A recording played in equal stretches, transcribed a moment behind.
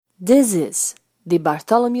This is the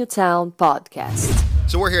Bartholomew Town Podcast.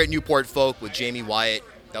 So we're here at Newport Folk with Jamie Wyatt.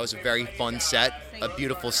 That was a very fun set, a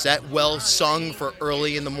beautiful set, well sung for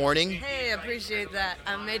early in the morning. Hey, I appreciate that.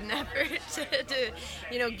 I made an effort to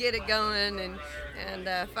get it going and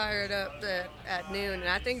fire it up at noon, and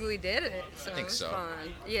I think we did it. So I think it was so.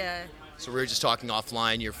 fun. Yeah. So we were just talking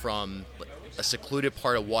offline. You're from a secluded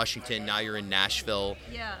part of Washington. Now you're in Nashville.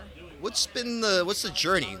 Yeah. What's the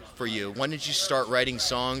journey for you? When did you start writing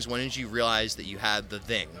songs? When did you realize that you had the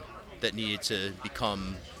thing that needed to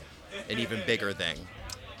become an even bigger thing?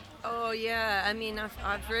 Oh yeah. I mean,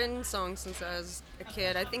 I've written songs since I was a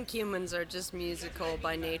kid. I think humans are just musical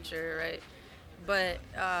by nature, right? But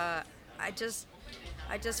I just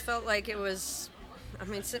felt like it was. I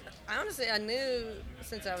mean, honestly, I knew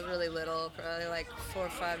since I was really little, probably like 4 or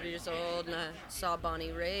 5 years old, and I saw Bonnie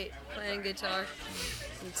Raitt playing guitar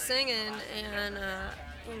and singing, and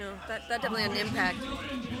that definitely had an impact.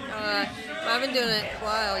 I've been doing it a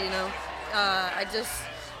while,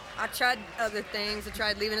 I tried other things. I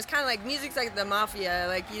tried leaving. It's kind of like music's like the mafia.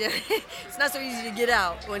 Like, it's not so easy to get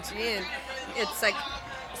out once you're in. It's like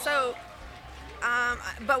so.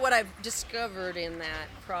 But what I've discovered in that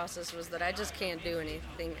process was that I just can't do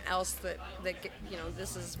anything else that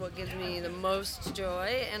this is what gives me the most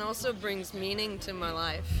joy and also brings meaning to my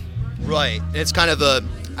life. Right. And it's kind of I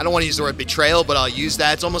don't want to use the word betrayal, but I'll use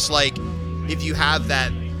that. It's almost like if you have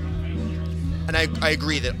that, and I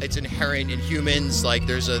agree that it's inherent in humans, like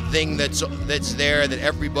there's a thing that's there that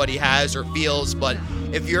everybody has or feels, but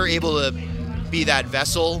if you're able to be that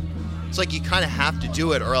vessel, it's like you kind of have to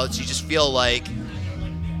do it, or else you just feel like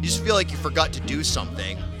you forgot to do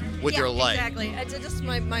something with your life. Exactly. It's just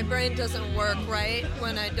my brain doesn't work right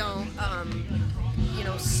when I don't,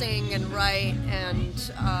 sing and write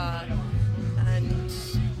and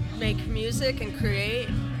make music and create.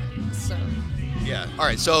 So. Yeah. All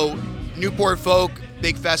right. So Newport Folk,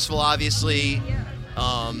 big festival, obviously. Yeah.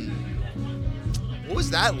 What was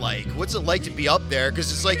that like? What's it like to be up there?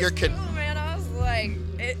 Because it's like you're. Cool, man. I was like,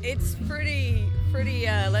 it's pretty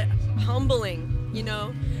humbling.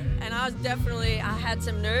 And I had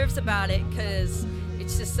some nerves about it because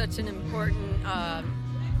it's just such an important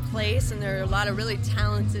place, and there are a lot of really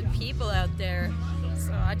talented people out there.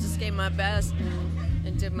 So I just gave my best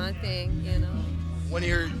and did my thing, When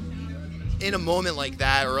you're in a moment like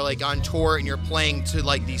that, or like on tour and you're playing to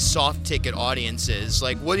like these soft ticket audiences,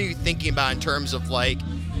 like what are you thinking about in terms of like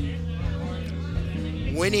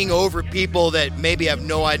winning over people that maybe have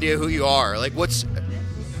no idea who you are? Like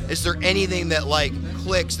is there anything that like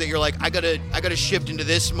clicks that you're like, I gotta shift into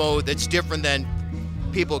this mode that's different than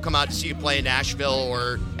people who come out to see you play in Nashville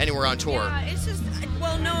or anywhere on tour? Yeah, it's just,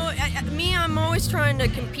 I'm always trying to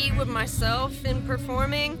compete with myself in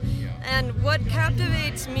performing, and what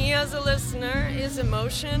captivates me as a listener is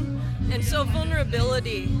emotion, and so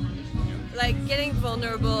vulnerability, like getting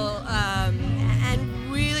vulnerable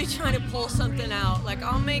and really trying to pull something out. Like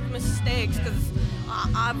I'll make mistakes because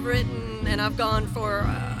I've written and I've gone for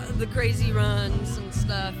the crazy runs and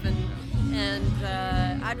stuff, and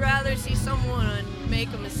I'd rather see someone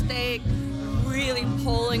make a mistake really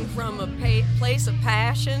pulling from a place of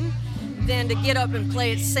passion than to get up and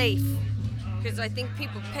play it safe, because I think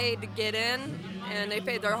people paid to get in and they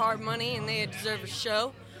paid their hard money and they deserve a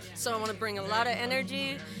show. So I want to bring a lot of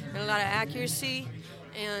energy and a lot of accuracy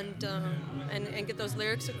and get those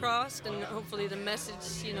lyrics across, and hopefully the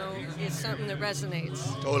message, is something that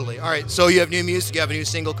resonates. Totally. All right, so you have new music, you have a new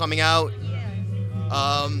single coming out.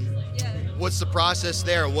 What's the process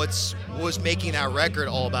there? What was making that record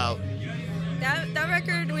all about? That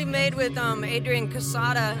record we made with Adrian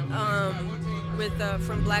Casada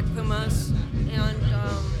from Black Pumas,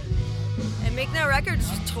 and making that record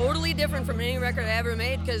is totally different from any record I ever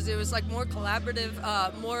made, because it was like more collaborative,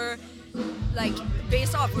 more like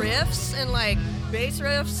based off riffs and like bass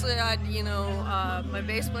riffs. My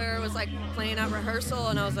bass player was like playing at rehearsal,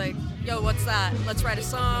 and I was like, yo, what's that? Let's write a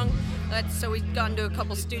song. So we got into a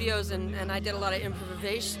couple studios, and I did a lot of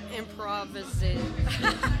improvisation.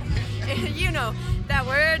 That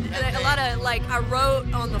word. A lot of like I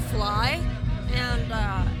wrote on the fly, and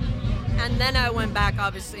then I went back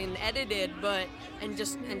obviously and edited,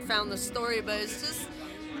 and found the story. But it's just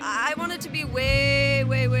I wanted to be way,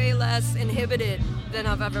 way, way less inhibited than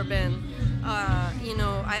I've ever been.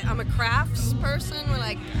 I'm a crafts person.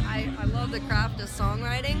 Like I love the craft of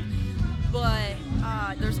songwriting. But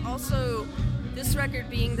there's also this record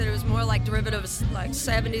being that it was more like derivatives, like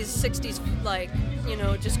 70s, 60s, like,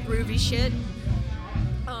 just groovy shit.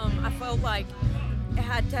 I felt like it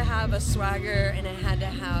had to have a swagger, and it had to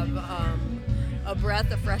have a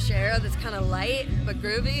breath of fresh air that's kind of light but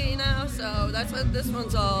groovy, so that's what this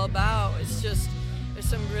one's all about. It's just, there's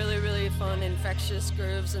some really, really fun infectious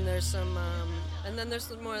grooves, and there's some and then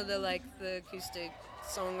there's more of the acoustic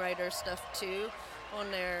songwriter stuff too on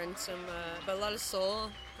there, and some but a lot of soul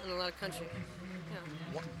and a lot of country.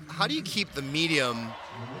 How do you keep the medium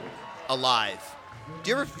alive? Do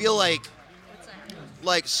you ever feel like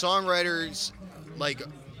songwriters,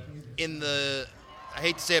 in the, I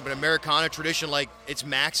hate to say it, but Americana tradition, it's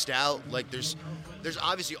maxed out? There's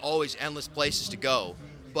obviously always endless places to go,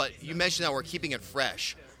 but you mentioned that we're keeping it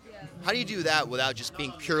fresh. How do you do that without just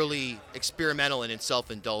being purely experimental and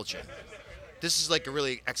self-indulgent? This is a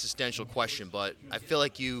really existential question, but I feel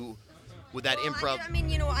like you, with that improv.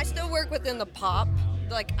 I still work within the pop.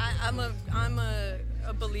 I'm a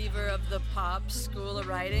believer of the pop school of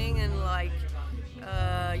writing, and the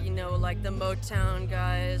Motown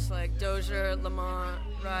guys like Dozier, Lamont,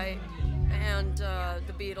 right, and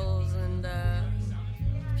the Beatles, and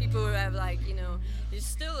people who have there's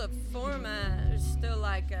still a format. There's still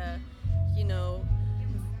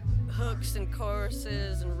hooks and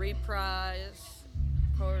choruses and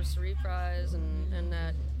chorus reprise, and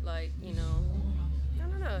that I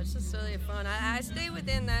don't know, it's just really fun. I stay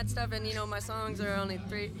within that stuff, and my songs are only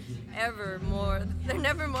they're never more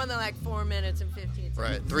than 4 minutes and 15 seconds.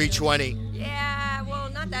 Right, 3:20. Yeah, well,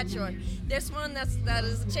 not that short. This one, that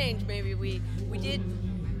is a change. Maybe we did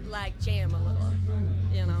jam a little,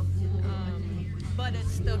 but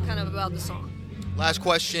it's still kind of about the song. Last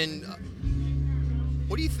question.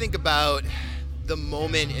 What do you think about the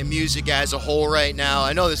moment in music as a whole right now?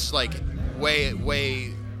 I know this is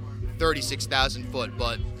way 36,000 foot,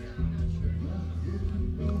 but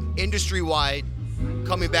industry-wide,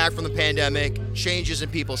 coming back from the pandemic, changes in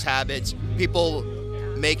people's habits, people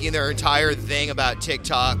making their entire thing about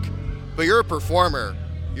TikTok. But you're a performer.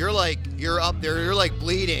 You're up there. You're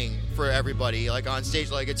bleeding for everybody, on stage.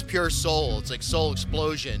 It's pure soul. It's soul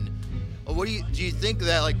explosion. What do you think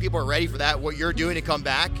that people are ready for that? What you're doing to come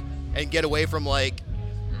back and get away from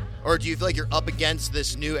or do you feel you're up against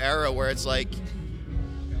this new era where it's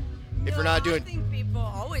if you're not doing? I think people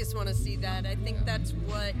always want to see that. I think that's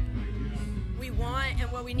what we want, and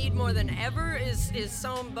what we need more than ever is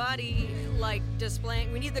somebody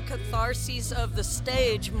displaying. We need the catharsis of the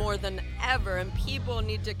stage more than ever, and people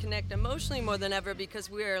need to connect emotionally more than ever,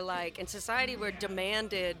 because we're in society, we're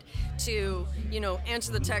demanded to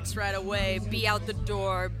answer the text right away, be out the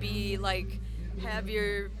door, be have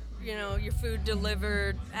your food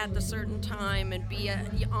delivered at the certain time, and be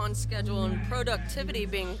on schedule. And productivity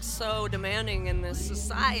being so demanding in this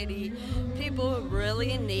society, people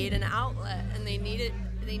really need an outlet, and they need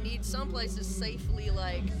someplace to safely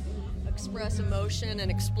express emotion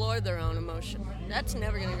and explore their own emotion. That's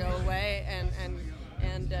never going to go away,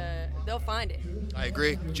 and they'll find it. I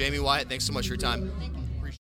agree. Jamie Wyatt, thanks so much for your time. Thank you.